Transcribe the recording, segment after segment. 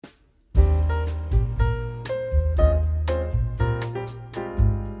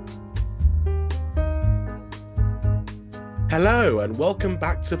Hello and welcome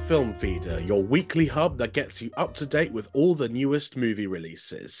back to Film Feeder, your weekly hub that gets you up to date with all the newest movie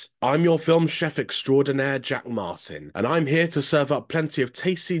releases. I'm your film chef extraordinaire, Jack Martin, and I'm here to serve up plenty of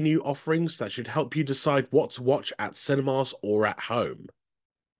tasty new offerings that should help you decide what to watch at cinemas or at home.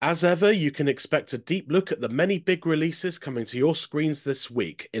 As ever, you can expect a deep look at the many big releases coming to your screens this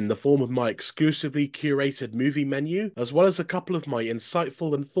week in the form of my exclusively curated movie menu, as well as a couple of my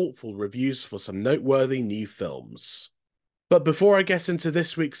insightful and thoughtful reviews for some noteworthy new films. But before I get into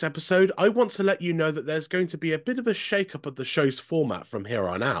this week's episode, I want to let you know that there's going to be a bit of a shake-up of the show's format from here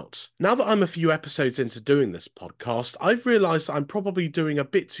on out. Now that I'm a few episodes into doing this podcast, I've realised I'm probably doing a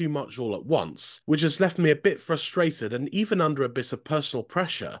bit too much all at once, which has left me a bit frustrated and even under a bit of personal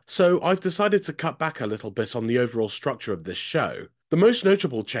pressure, so I've decided to cut back a little bit on the overall structure of this show. The most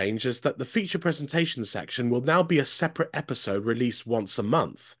notable change is that the feature presentation section will now be a separate episode released once a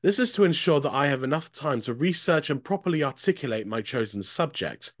month. This is to ensure that I have enough time to research and properly articulate my chosen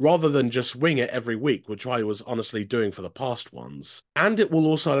subject, rather than just wing it every week, which I was honestly doing for the past ones. And it will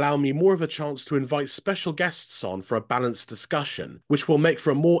also allow me more of a chance to invite special guests on for a balanced discussion, which will make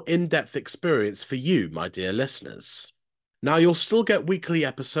for a more in-depth experience for you, my dear listeners. Now, you'll still get weekly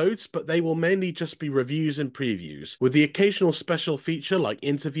episodes, but they will mainly just be reviews and previews, with the occasional special feature like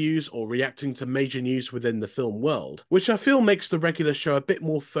interviews or reacting to major news within the film world, which I feel makes the regular show a bit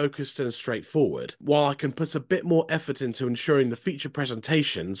more focused and straightforward, while I can put a bit more effort into ensuring the feature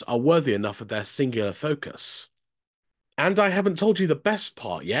presentations are worthy enough of their singular focus. And I haven't told you the best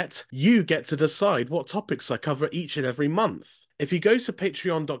part yet. You get to decide what topics I cover each and every month. If you go to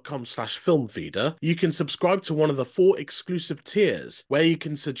patreon.com/filmfeeder, you can subscribe to one of the 4 exclusive tiers, where you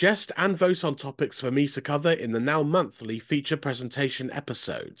can suggest and vote on topics for me to cover in the now monthly feature presentation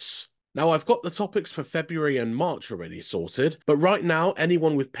episodes. Now, I've got the topics for February and March already sorted, but right now,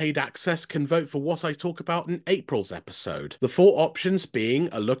 anyone with paid access can vote for what I talk about in April's episode. The 4 options being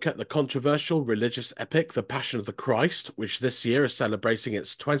a look at the controversial religious epic The Passion of the Christ, which this year is celebrating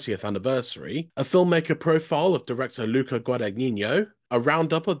its 20th anniversary, a filmmaker profile of director Luca Guadagnino, a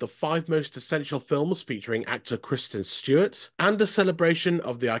roundup of the 5 most essential films featuring actor Kristen Stewart, and a celebration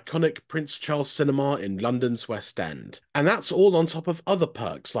of the iconic Prince Charles Cinema in London's West End. And that's all on top of other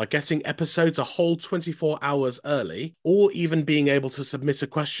perks like getting episodes a whole 24 hours early, or even being able to submit a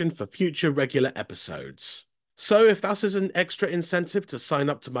question for future regular episodes. So if that is an extra incentive to sign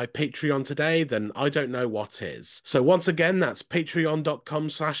up to my Patreon today, then I don't know what is. So once again, that's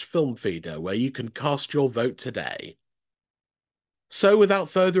patreon.com/filmfeeder, where you can cast your vote today. So without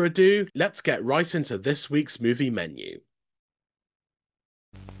further ado, let's get right into this week's movie menu.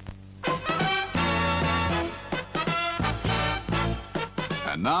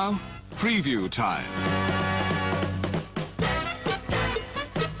 And now, preview time.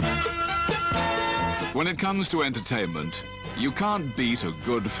 When it comes to entertainment, you can't beat a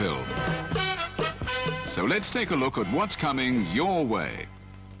good film. So let's take a look at what's coming your way.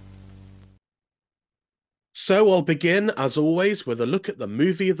 So I'll begin, as always, with a look at the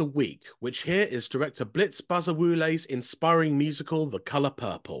movie of the week, which here is director Blitz Bazawule's inspiring musical The Color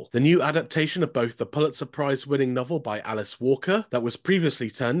Purple, the new adaptation of both the Pulitzer Prize-winning novel by Alice Walker, that was previously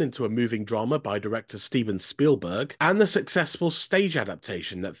turned into a moving drama by director Steven Spielberg, and the successful stage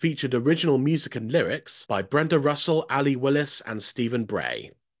adaptation that featured original music and lyrics by Brenda Russell, Ali Willis, and Stephen Bray.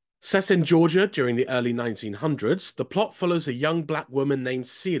 Set in Georgia during the early 1900s, the plot follows a young black woman named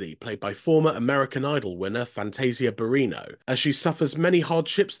Celie, played by former American Idol winner Fantasia Barrino, as she suffers many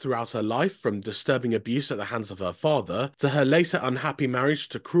hardships throughout her life, from disturbing abuse at the hands of her father, to her later unhappy marriage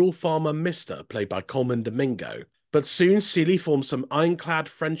to cruel farmer Mister, played by Coleman Domingo. But soon, Celie forms some ironclad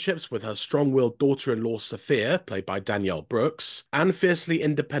friendships with her strong-willed daughter-in-law Sophia, played by Danielle Brooks, and fiercely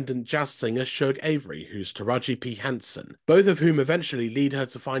independent jazz singer Shug Avery, who's Taraji P. Henson, both of whom eventually lead her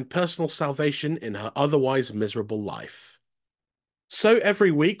to find personal salvation in her otherwise miserable life. So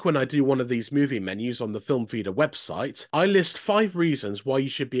every week when I do one of these movie menus on the Film Feeder website, I list 5 reasons why you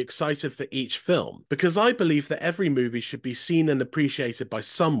should be excited for each film, because I believe that every movie should be seen and appreciated by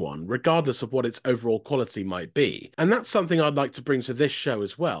someone, regardless of what its overall quality might be. And that's something I'd like to bring to this show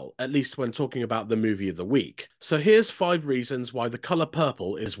as well, at least when talking about the movie of the week. So here's 5 reasons why The Color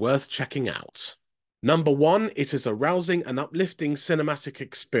Purple is worth checking out. Number 1, it is a rousing and uplifting cinematic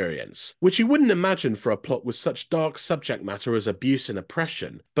experience, which you wouldn't imagine for a plot with such dark subject matter as abuse and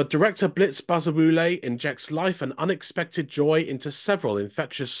oppression, but director Blitz Bazawule injects life and unexpected joy into several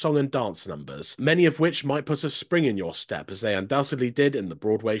infectious song and dance numbers, many of which might put a spring in your step, as they undoubtedly did in the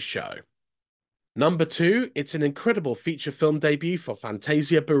Broadway show. Number 2, it's an incredible feature film debut for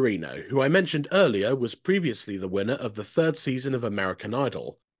Fantasia Barrino, who I mentioned earlier was previously the winner of the 3rd season of American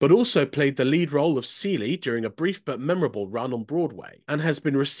Idol. but also played the lead role of Celie during a brief but memorable run on Broadway, and has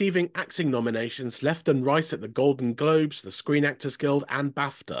been receiving acting nominations left and right at the Golden Globes, the Screen Actors Guild, and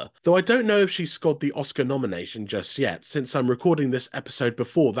BAFTA, though I don't know if she's scored the Oscar nomination just yet, since I'm recording this episode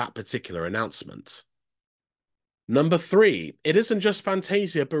before that particular announcement. Number 3. It isn't just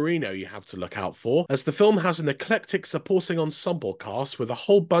Fantasia Barrino you have to look out for, as the film has an eclectic supporting ensemble cast with a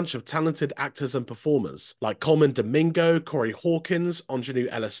whole bunch of talented actors and performers, like Colman Domingo, Corey Hawkins, Ingenue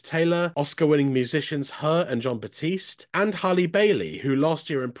Ellis-Taylor, Oscar-winning musicians Her and Jon Batiste, and Halle Bailey, who last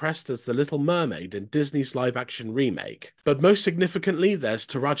year impressed as the Little Mermaid in Disney's live-action remake. But most significantly, there's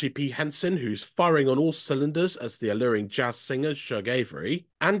Taraji P. Henson, who's firing on all cylinders as the alluring jazz singer Shug Avery,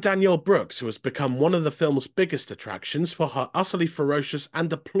 and Danielle Brooks, who has become one of the film's biggest attractions for her utterly ferocious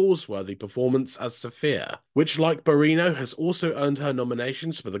and applause-worthy performance as Sophia, which, like Barrino, has also earned her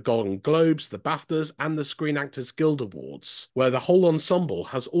nominations for the Golden Globes, the BAFTAs, and the Screen Actors Guild Awards, where the whole ensemble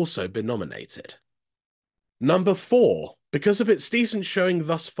has also been nominated. Number 4. Because of its decent showing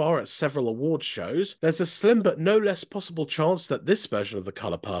thus far at several awards shows, there's a slim but no less possible chance that this version of The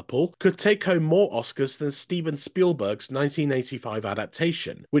Color Purple could take home more Oscars than Steven Spielberg's 1985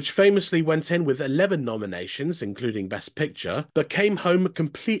 adaptation, which famously went in with 11 nominations, including Best Picture, but came home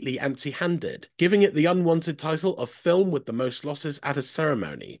completely empty-handed, giving it the unwanted title of Film with the Most Losses at a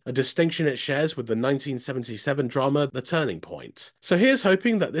Ceremony, a distinction it shares with the 1977 drama The Turning Point. So here's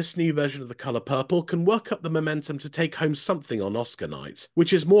hoping that this new version of The Color Purple can work up the momentum to take home something on Oscar night,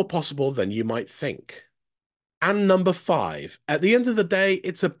 which is more possible than you might think. And number 5. At the end of the day,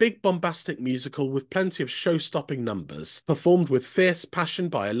 it's a big bombastic musical with plenty of show-stopping numbers, performed with fierce passion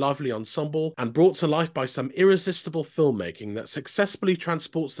by a lively ensemble and brought to life by some irresistible filmmaking that successfully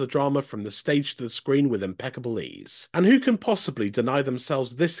transports the drama from the stage to the screen with impeccable ease. And who can possibly deny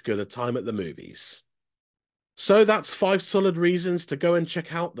themselves this good a time at the movies? So that's 5 solid reasons to go and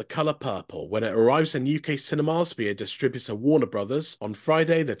check out The Color Purple when it arrives in UK cinemas via distributor Warner Brothers on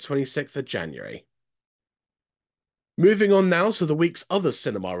Friday the 26th of January. Moving on now to the week's other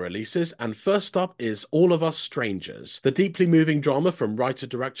cinema releases, and first up is All of Us Strangers, the deeply moving drama from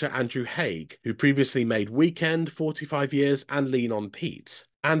writer-director Andrew Haigh, who previously made Weekend, 45 Years, and Lean on Pete,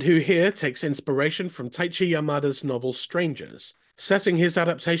 and who here takes inspiration from Taichi Yamada's novel Strangers, setting his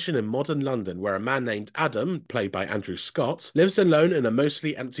adaptation in modern London, where a man named Adam, played by Andrew Scott, lives alone in a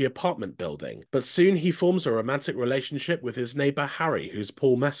mostly empty apartment building, but soon he forms a romantic relationship with his neighbour Harry, who's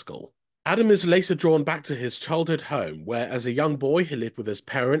Paul Mescal. Adam is later drawn back to his childhood home, where as a young boy he lived with his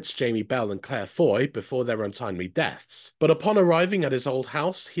parents Jamie Bell and Claire Foy before their untimely deaths. But upon arriving at his old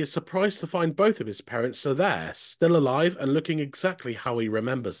house, he is surprised to find both of his parents are there, still alive and looking exactly how he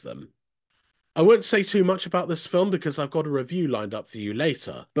remembers them. I won't say too much about this film because I've got a review lined up for you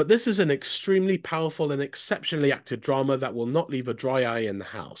later, but this is an extremely powerful and exceptionally acted drama that will not leave a dry eye in the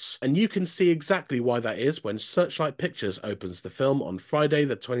house, and you can see exactly why that is when Searchlight Pictures opens the film on Friday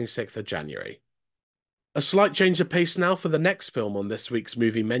the 26th of January. A slight change of pace now for the next film on this week's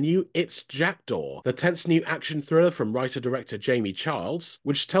movie menu. It's Jackdaw, the tense new action thriller from writer-director Jamie Childs,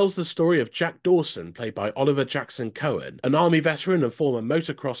 which tells the story of Jack Dawson, played by Oliver Jackson Cohen, an army veteran and former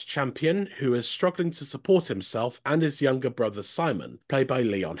motocross champion who is struggling to support himself and his younger brother Simon, played by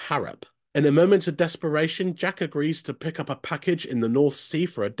Leon Harrop. In a moment of desperation, Jack agrees to pick up a package in the North Sea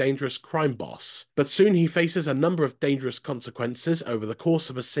for a dangerous crime boss, but soon he faces a number of dangerous consequences over the course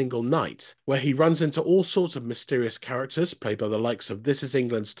of a single night, where he runs into all sorts of mysterious characters played by the likes of This Is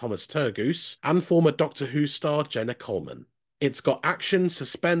England's Thomas Turgoose and former Doctor Who star Jenna Coleman. It's got action,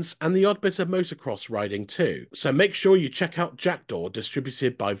 suspense, and the odd bit of motocross riding too, so make sure you check out Jackdaw,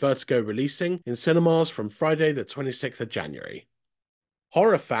 distributed by Vertigo, releasing in cinemas from Friday the 26th of January.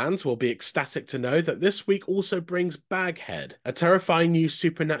 Horror fans will be ecstatic to know that this week also brings Baghead, a terrifying new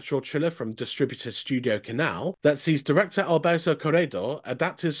supernatural thriller from distributor Studio Canal that sees director Alberto Corredor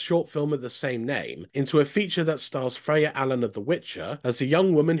adapt his short film of the same name into a feature that stars Freya Allan of The Witcher as a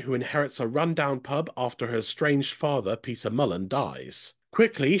young woman who inherits a rundown pub after her estranged father Peter Mullen dies.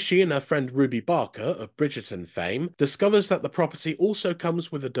 Quickly, she and her friend Ruby Barker, of Bridgerton fame, discovers that the property also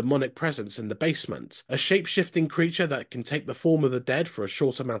comes with a demonic presence in the basement, a shape-shifting creature that can take the form of the dead for a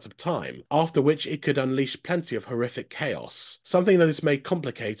short amount of time, after which it could unleash plenty of horrific chaos, something that is made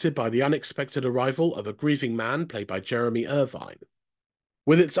complicated by the unexpected arrival of a grieving man played by Jeremy Irvine.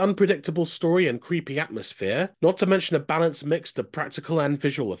 With its unpredictable story and creepy atmosphere, not to mention a balanced mix of practical and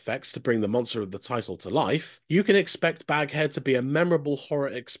visual effects to bring the monster of the title to life, you can expect Baghead to be a memorable horror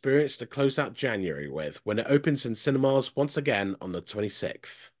experience to close out January with, when it opens in cinemas once again on the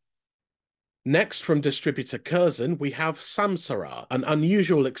 26th. Next, from distributor Curzon, we have Samsara, an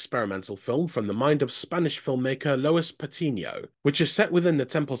unusual experimental film from the mind of Spanish filmmaker Lois Patino, which is set within the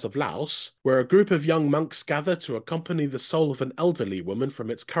temples of Laos, where a group of young monks gather to accompany the soul of an elderly woman from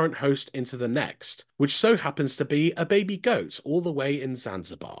its current host into the next, which so happens to be a baby goat all the way in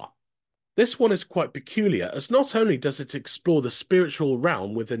Zanzibar. This one is quite peculiar, as not only does it explore the spiritual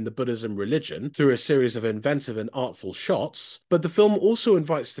realm within the Buddhism religion through a series of inventive and artful shots, but the film also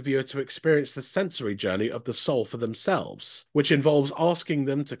invites the viewer to experience the sensory journey of the soul for themselves, which involves asking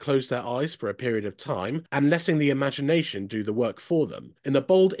them to close their eyes for a period of time and letting the imagination do the work for them, in a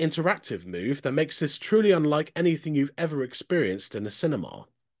bold interactive move that makes this truly unlike anything you've ever experienced in a cinema.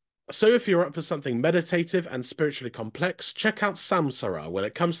 So if you're up for something meditative and spiritually complex, check out Samsara when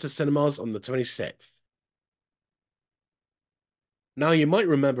it comes to cinemas on the 26th. Now, you might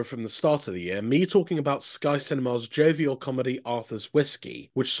remember from the start of the year me talking about Sky Cinema's jovial comedy Arthur's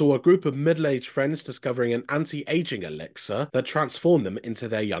Whiskey, which saw a group of middle-aged friends discovering an anti-aging elixir that transformed them into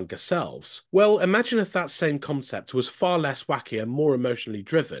their younger selves. Well, imagine if that same concept was far less wacky and more emotionally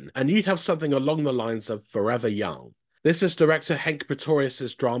driven, and you'd have something along the lines of Forever Young. This is director Henk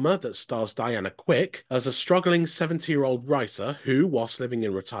Pretorius' drama that stars Diana Quick as a struggling 70-year-old writer who, whilst living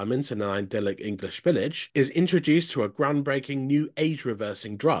in retirement in an idyllic English village, is introduced to a groundbreaking new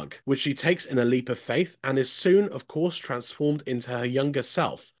age-reversing drug, which she takes in a leap of faith and is soon, of course, transformed into her younger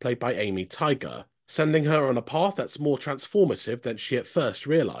self, played by Amy Tiger, sending her on a path that's more transformative than she at first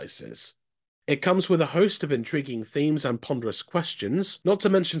realizes. It comes with a host of intriguing themes and ponderous questions, not to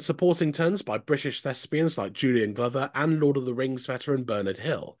mention supporting turns by British thespians like Julian Glover and Lord of the Rings veteran Bernard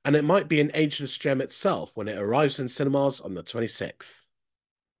Hill, and it might be an ageless gem itself when it arrives in cinemas on the 26th.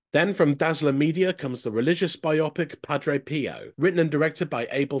 Then from Dazzler Media comes the religious biopic Padre Pio, written and directed by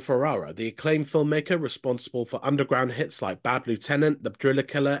Abel Ferrara, the acclaimed filmmaker responsible for underground hits like Bad Lieutenant, The Driller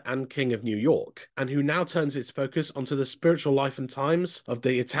Killer, and King of New York, and who now turns his focus onto the spiritual life and times of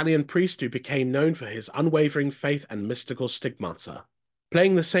the Italian priest who became known for his unwavering faith and mystical stigmata.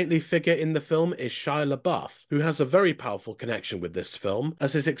 Playing the saintly figure in the film is Shia LaBeouf, who has a very powerful connection with this film,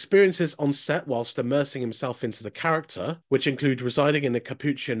 as his experiences on set whilst immersing himself into the character, which include residing in a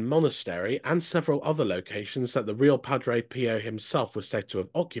Capuchin monastery and several other locations that the real Padre Pio himself was said to have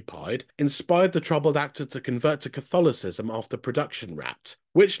occupied, inspired the troubled actor to convert to Catholicism after production wrapped,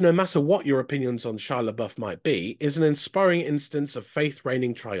 which, no matter what your opinions on Shia LaBeouf might be, is an inspiring instance of faith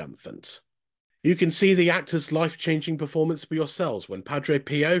reigning triumphant. You can see the actor's life-changing performance for yourselves when Padre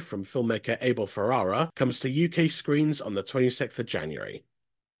Pio from filmmaker Abel Ferrara comes to UK screens on the 26th of January.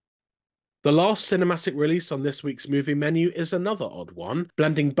 The last cinematic release on this week's movie menu is another odd one,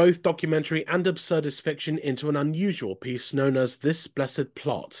 blending both documentary and absurdist fiction into an unusual piece known as This Blessed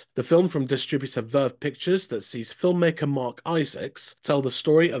Plot, the film from distributor Verve Pictures that sees filmmaker Mark Isaacs tell the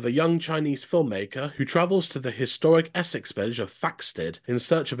story of a young Chinese filmmaker who travels to the historic Essex village of Thaxted in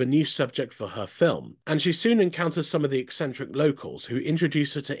search of a new subject for her film, and she soon encounters some of the eccentric locals who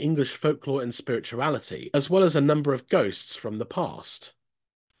introduce her to English folklore and spirituality, as well as a number of ghosts from the past.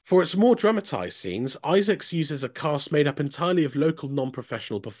 For its more dramatised scenes, Isaacs uses a cast made up entirely of local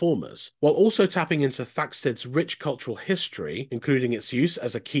non-professional performers, while also tapping into Thaxted's rich cultural history, including its use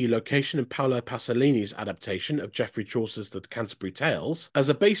as a key location in Paolo Pasolini's adaptation of Geoffrey Chaucer's The Canterbury Tales, as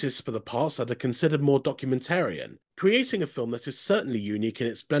a basis for the parts that are considered more documentarian, creating a film that is certainly unique in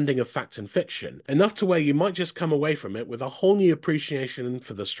its blending of fact and fiction, enough to where you might just come away from it with a whole new appreciation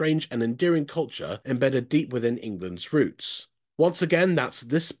for the strange and endearing culture embedded deep within England's roots. Once again, that's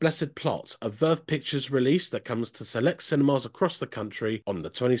This Blessed Plot, a Verve Pictures release that comes to select cinemas across the country on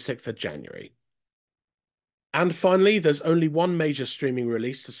the 26th of January. And finally, there's only one major streaming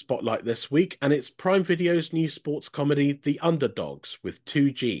release to spotlight this week, and it's Prime Video's new sports comedy, The Underdogs, with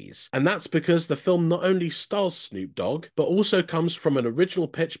 2 Gs. And that's because the film not only stars Snoop Dogg, but also comes from an original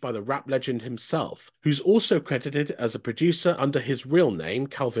pitch by the rap legend himself, who's also credited as a producer under his real name,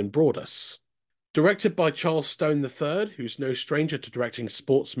 Calvin Broadus. Directed by Charles Stone III, who's no stranger to directing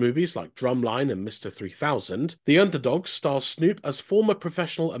sports movies like Drumline and Mr. 3000, The Underdogs stars Snoop as former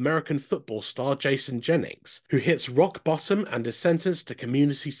professional American football star Jason Jennings, who hits rock bottom and is sentenced to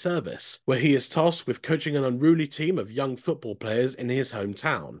community service, where he is tasked with coaching an unruly team of young football players in his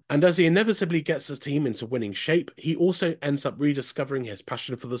hometown. And as he inevitably gets the team into winning shape, he also ends up rediscovering his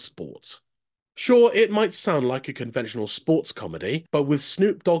passion for the sport. Sure, it might sound like a conventional sports comedy, but with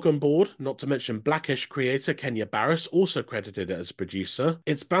Snoop Dogg on board, not to mention Blackish creator Kenya Barris also credited as producer,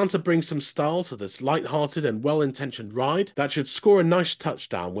 it's bound to bring some style to this light-hearted and well-intentioned ride that should score a nice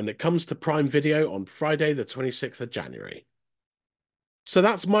touchdown when it comes to Prime Video on Friday the 26th of January. So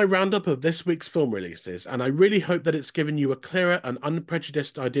that's my roundup of this week's film releases, and I really hope that it's given you a clearer and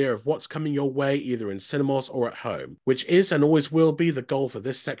unprejudiced idea of what's coming your way either in cinemas or at home, which is and always will be the goal for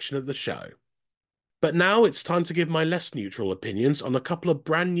this section of the show. But now it's time to give my less neutral opinions on a couple of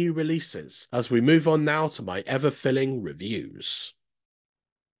brand new releases, as we move on now to my ever-filling reviews.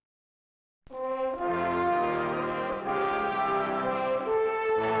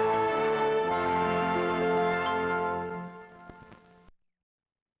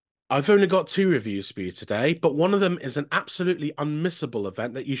 I've only got two reviews for you today, but one of them is an absolutely unmissable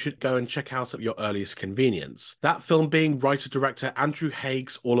event that you should go and check out at your earliest convenience. That film being writer-director Andrew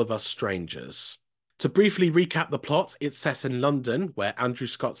Haig's All of Us Strangers. To briefly recap the plot, it's set in London, where Andrew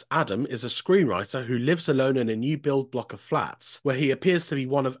Scott's Adam is a screenwriter who lives alone in a new build block of flats, where he appears to be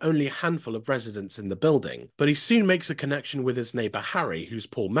one of only a handful of residents in the building. But he soon makes a connection with his neighbour Harry, who's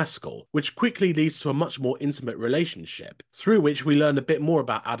Paul Mescal, which quickly leads to a much more intimate relationship, through which we learn a bit more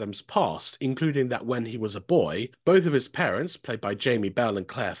about Adam's past, including that when he was a boy, both of his parents, played by Jamie Bell and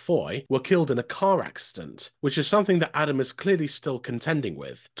Claire Foy, were killed in a car accident, which is something that Adam is clearly still contending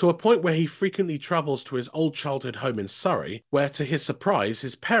with, to a point where he frequently travels to his old childhood home in Surrey, where to his surprise,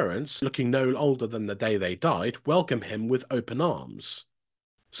 his parents, looking no older than the day they died, welcome him with open arms.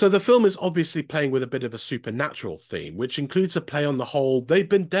 So the film is obviously playing with a bit of a supernatural theme, which includes a play on the whole "they've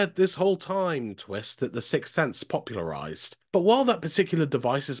been dead this whole time" twist that The Sixth Sense popularised. But while that particular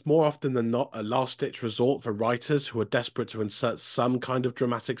device is more often than not a last-ditch resort for writers who are desperate to insert some kind of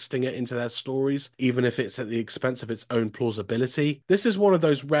dramatic stinger into their stories, even if it's at the expense of its own plausibility, this is one of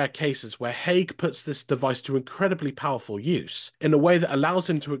those rare cases where Haig puts this device to incredibly powerful use, in a way that allows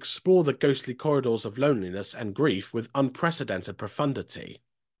him to explore the ghostly corridors of loneliness and grief with unprecedented profundity.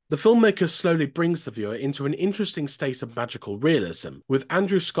 The filmmaker slowly brings the viewer into an interesting state of magical realism, with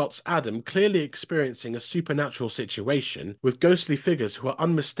Andrew Scott's Adam clearly experiencing a supernatural situation, with ghostly figures who are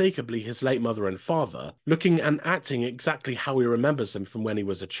unmistakably his late mother and father, looking and acting exactly how he remembers them from when he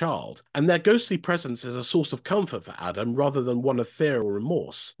was a child, and their ghostly presence is a source of comfort for Adam rather than one of fear or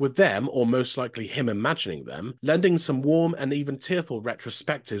remorse, with them, or most likely him imagining them, lending some warm and even tearful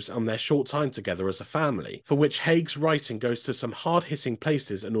retrospectives on their short time together as a family, for which Haig's writing goes to some hard-hitting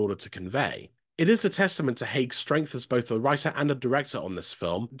places in order to convey. It is a testament to Haig's strength as both a writer and a director on this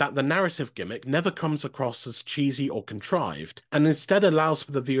film that the narrative gimmick never comes across as cheesy or contrived, and instead allows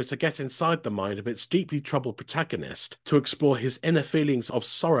for the viewer to get inside the mind of its deeply troubled protagonist, to explore his inner feelings of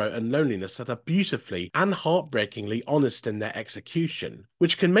sorrow and loneliness that are beautifully and heartbreakingly honest in their execution,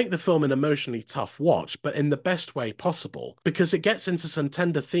 which can make the film an emotionally tough watch, but in the best way possible, because it gets into some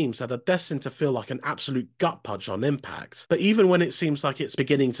tender themes that are destined to feel like an absolute gut punch on impact. But even when it seems like it's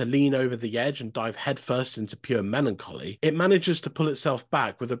beginning to lean over the edge and dive headfirst into pure melancholy, it manages to pull itself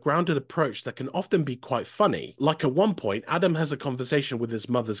back with a grounded approach that can often be quite funny. Like at one point, Adam has a conversation with his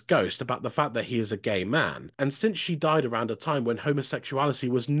mother's ghost about the fact that he is a gay man, and since she died around a time when homosexuality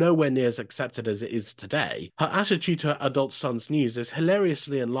was nowhere near as accepted as it is today, her attitude to her adult son's news is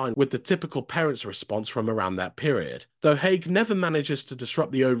hilariously in line with the typical parent's response from around that period, though Haig never manages to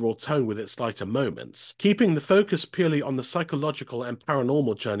disrupt the overall tone with its lighter moments, keeping the focus purely on the psychological and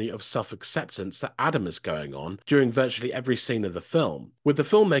paranormal journey of self-acceptance that Adam is going on during virtually every scene of the film, with the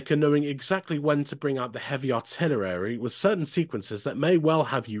filmmaker knowing exactly when to bring out the heavy artillery with certain sequences that may well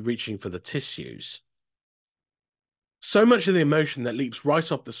have you reaching for the tissues. So much of the emotion that leaps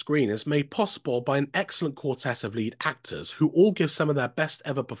right off the screen is made possible by an excellent quartet of lead actors who all give some of their best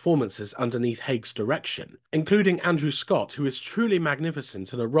ever performances underneath Haig's direction, including Andrew Scott, who is truly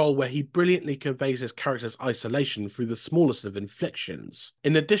magnificent in a role where he brilliantly conveys his character's isolation through the smallest of inflictions,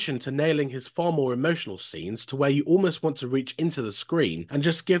 in addition to nailing his far more emotional scenes to where you almost want to reach into the screen and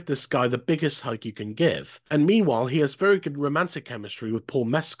just give this guy the biggest hug you can give. And meanwhile, he has very good romantic chemistry with Paul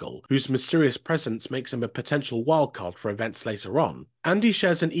Mescal, whose mysterious presence makes him a potential wildcard for events later on. Andy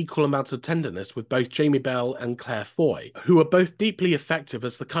shares an equal amount of tenderness with both Jamie Bell and Claire Foy, who are both deeply effective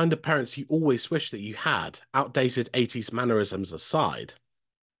as the kind of parents you always wish that you had, outdated 80s mannerisms aside.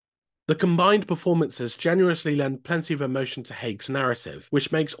 The combined performances generously lend plenty of emotion to Haig's narrative,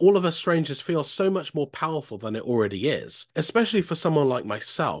 which makes All of Us Strangers feel so much more powerful than it already is, especially for someone like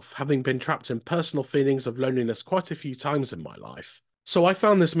myself, having been trapped in personal feelings of loneliness quite a few times in my life. So I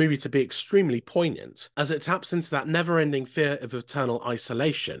found this movie to be extremely poignant, as it taps into that never-ending fear of eternal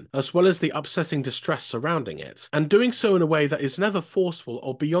isolation, as well as the upsetting distress surrounding it, and doing so in a way that is never forceful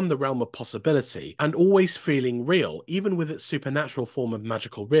or beyond the realm of possibility, and always feeling real, even with its supernatural form of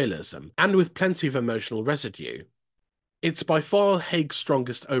magical realism, and with plenty of emotional residue. It's by far Haig's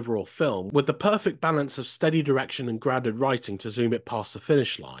strongest overall film, with the perfect balance of steady direction and grounded writing to zoom it past the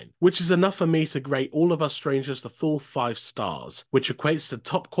finish line, which is enough for me to rate All of Us Strangers the full 5 stars, which equates to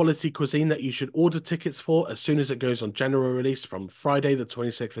top quality cuisine that you should order tickets for as soon as it goes on general release from Friday the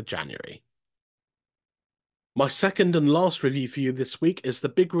 26th of January. My second and last review for you this week is the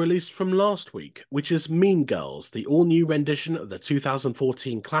big release from last week, which is Mean Girls, the all-new rendition of the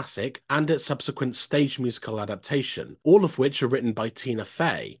 2014 classic and its subsequent stage musical adaptation, all of which are written by Tina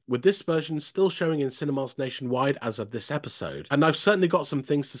Fey, with this version still showing in cinemas nationwide as of this episode, and I've certainly got some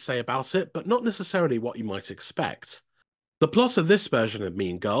things to say about it, but not necessarily what you might expect. The plot of this version of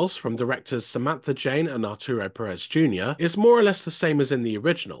Mean Girls, from directors Samantha Jane and Arturo Perez Jr., is more or less the same as in the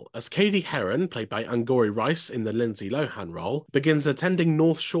original, as Katie Heron, played by Angourie Rice in the Lindsay Lohan role, begins attending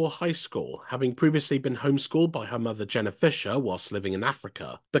North Shore High School, having previously been homeschooled by her mother Jenna Fisher whilst living in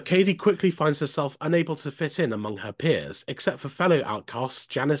Africa. But Katie quickly finds herself unable to fit in among her peers, except for fellow outcasts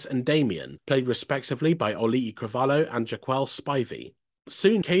Janice and Damien, played respectively by Olii Cravalho and Jaquel Spivey.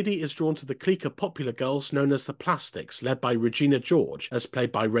 Soon, Katie is drawn to the clique of popular girls known as the Plastics, led by Regina George, as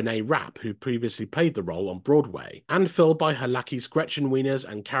played by Renee Rapp, who previously played the role on Broadway, and filled by her lackeys Gretchen Wieners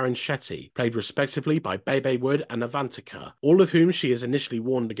and Karen Shetty, played respectively by Bebe Wood and Avantika, all of whom she is initially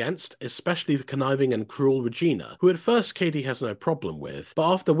warned against, especially the conniving and cruel Regina, who at first Katie has no problem with,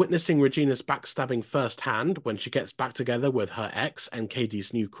 but after witnessing Regina's backstabbing firsthand when she gets back together with her ex and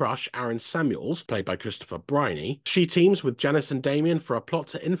Katie's new crush, Aaron Samuels, played by Christopher Briney, she teams with Janice and Damien for a plot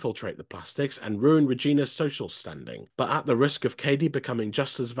to infiltrate the Plastics and ruin Regina's social standing, but at the risk of Katie becoming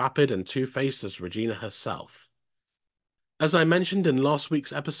just as vapid and two-faced as Regina herself. As I mentioned in last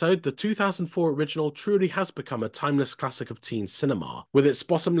week's episode, the 2004 original truly has become a timeless classic of teen cinema, with its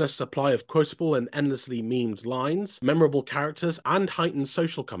bottomless supply of quotable and endlessly memed lines, memorable characters, and heightened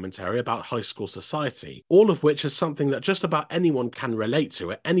social commentary about high school society, all of which is something that just about anyone can relate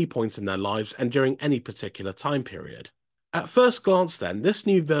to at any point in their lives and during any particular time period. At first glance then, this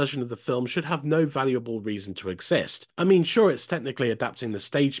new version of the film should have no valuable reason to exist. I mean, sure, it's technically adapting the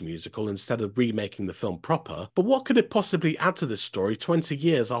stage musical instead of remaking the film proper, but what could it possibly add to this story 20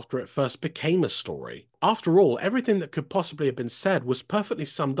 years after it first became a story? After all, everything that could possibly have been said was perfectly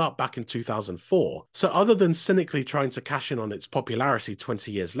summed up back in 2004, so other than cynically trying to cash in on its popularity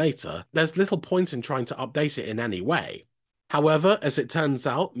 20 years later, there's little point in trying to update it in any way. However, as it turns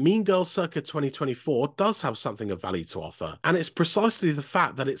out, Mean Girls circa 2024 does have something of value to offer, and it's precisely the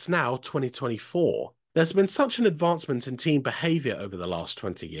fact that it's now 2024. There's been such an advancement in teen behaviour over the last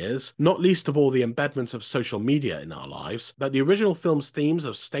 20 years, not least of all the embedment of social media in our lives, that the original film's themes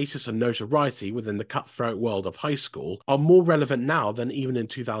of status and notoriety within the cutthroat world of high school are more relevant now than even in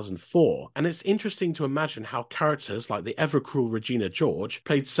 2004, and it's interesting to imagine how characters like the ever-cruel Regina George,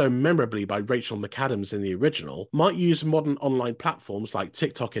 played so memorably by Rachel McAdams in the original, might use modern online platforms like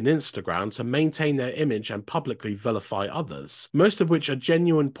TikTok and Instagram to maintain their image and publicly vilify others, most of which are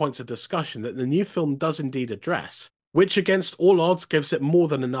genuine points of discussion that the new film does indeed address, which against all odds gives it more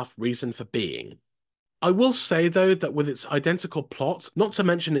than enough reason for being. I will say, though, that with its identical plot, not to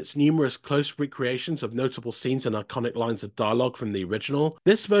mention its numerous close recreations of notable scenes and iconic lines of dialogue from the original,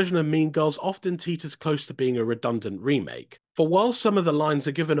 this version of Mean Girls often teeters close to being a redundant remake. For while some of the lines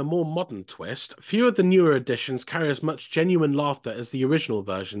are given a more modern twist, few of the newer editions carry as much genuine laughter as the original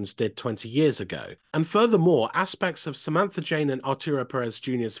versions did 20 years ago. And furthermore, aspects of Samantha Jane and Arturo Perez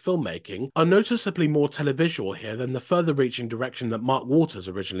Jr.'s filmmaking are noticeably more televisual here than the further-reaching direction that Mark Waters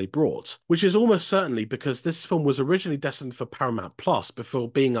originally brought, which is almost certainly because this film was originally destined for Paramount Plus before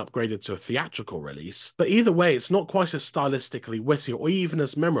being upgraded to a theatrical release, but either way it's not quite as stylistically witty or even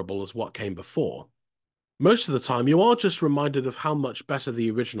as memorable as what came before. Most of the time, you are just reminded of how much better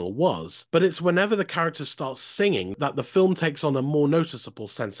the original was, but it's whenever the characters start singing that the film takes on a more noticeable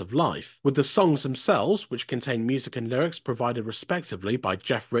sense of life, with the songs themselves, which contain music and lyrics provided respectively by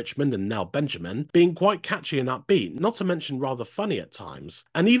Jeff Richmond and Nell Benjamin, being quite catchy and upbeat, not to mention rather funny at times.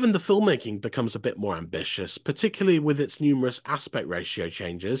 And even the filmmaking becomes a bit more ambitious, particularly with its numerous aspect ratio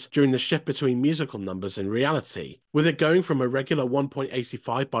changes during the shift between musical numbers and reality, with it going from a regular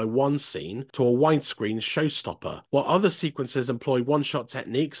 1.85 by 1 scene to a widescreen showstopper, while other sequences employ one-shot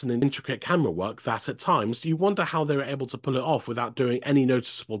techniques and an intricate camera work that, at times, you wonder how they were able to pull it off without doing any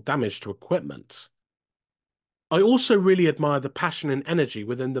noticeable damage to equipment. I also really admire the passion and energy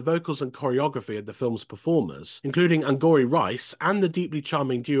within the vocals and choreography of the film's performers, including Angourie Rice and the deeply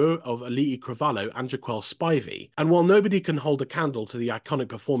charming duo of Aliti Cravalho and Jaquel Spivey. And while nobody can hold a candle to the iconic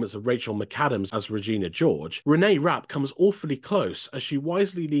performance of Rachel McAdams as Regina George, Renee Rapp comes awfully close as she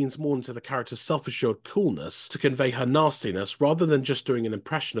wisely leans more into the character's self-assured coolness to convey her nastiness rather than just doing an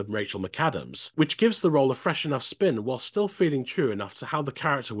impression of Rachel McAdams, which gives the role a fresh enough spin while still feeling true enough to how the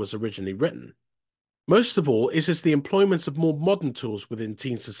character was originally written. Most of all, it is the employment of more modern tools within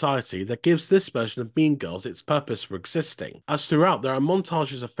teen society that gives this version of Mean Girls its purpose for existing, as throughout there are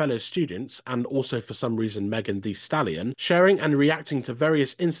montages of fellow students, and also for some reason Megan Thee Stallion, sharing and reacting to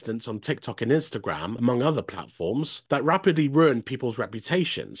various incidents on TikTok and Instagram, among other platforms, that rapidly ruin people's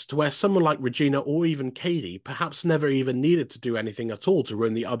reputations, to where someone like Regina or even Katie perhaps never even needed to do anything at all to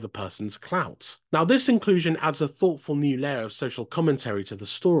ruin the other person's clout. Now this inclusion adds a thoughtful new layer of social commentary to the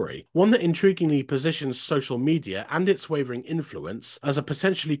story, one that intriguingly positions social media and its wavering influence as a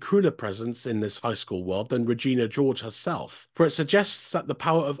potentially crueler presence in this high school world than Regina George herself, for it suggests that the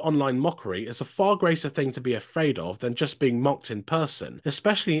power of online mockery is a far greater thing to be afraid of than just being mocked in person,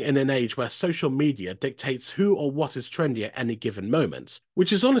 especially in an age where social media dictates who or what is trendy at any given moment,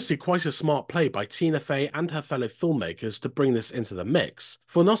 which is honestly quite a smart play by Tina Fey and her fellow filmmakers to bring this into the mix,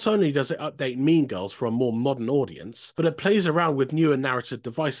 for not only does it update Mean Girls for a more modern audience, but it plays around with newer narrative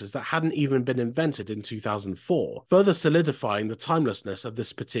devices that hadn't even been invented in 2004, further solidifying the timelessness of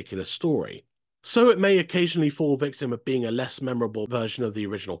this particular story. So it may occasionally fall victim of being a less memorable version of the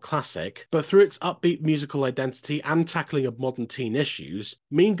original classic, but through its upbeat musical identity and tackling of modern teen issues,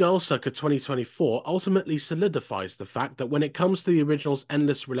 Mean Girls circa 2024 ultimately solidifies the fact that when it comes to the original's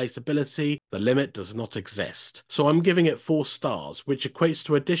endless relatability, the limit does not exist. So I'm giving it 4 stars, which equates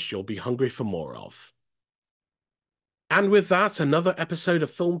to a dish you'll be hungry for more of. And with that, another episode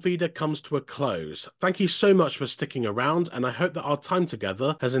of Film Feeder comes to a close. Thank you so much for sticking around, and I hope that our time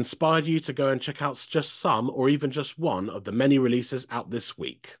together has inspired you to go and check out just some or even just one of the many releases out this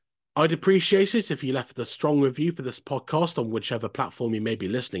week. I'd appreciate it if you left a strong review for this podcast on whichever platform you may be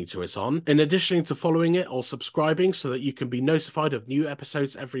listening to it on, in addition to following it or subscribing so that you can be notified of new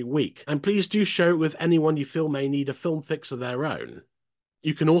episodes every week. And please do share it with anyone you feel may need a film fix of their own.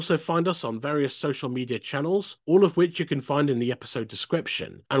 You can also find us on various social media channels, all of which you can find in the episode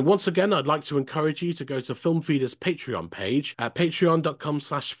description. And once again, I'd like to encourage you to go to Film Feeder's Patreon page at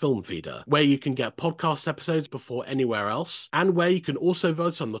patreon.com/filmfeeder, where you can get podcast episodes before anywhere else, and where you can also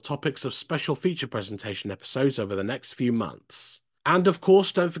vote on the topics of special feature presentation episodes over the next few months. And of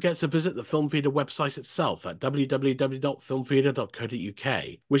course, don't forget to visit the Film Feeder website itself at www.filmfeeder.co.uk,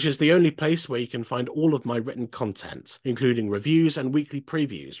 which is the only place where you can find all of my written content, including reviews and weekly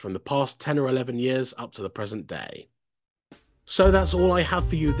previews from the past 10 or 11 years up to the present day. So that's all I have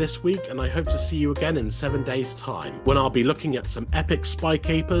for you this week, and I hope to see you again in 7 days' time, when I'll be looking at some epic spy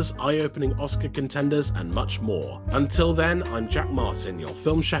capers, eye-opening Oscar contenders, and much more. Until then, I'm Jack Martin, your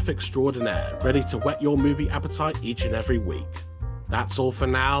film chef extraordinaire, ready to whet your movie appetite each and every week. That's all for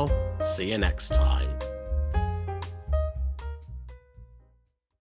now. See you next time.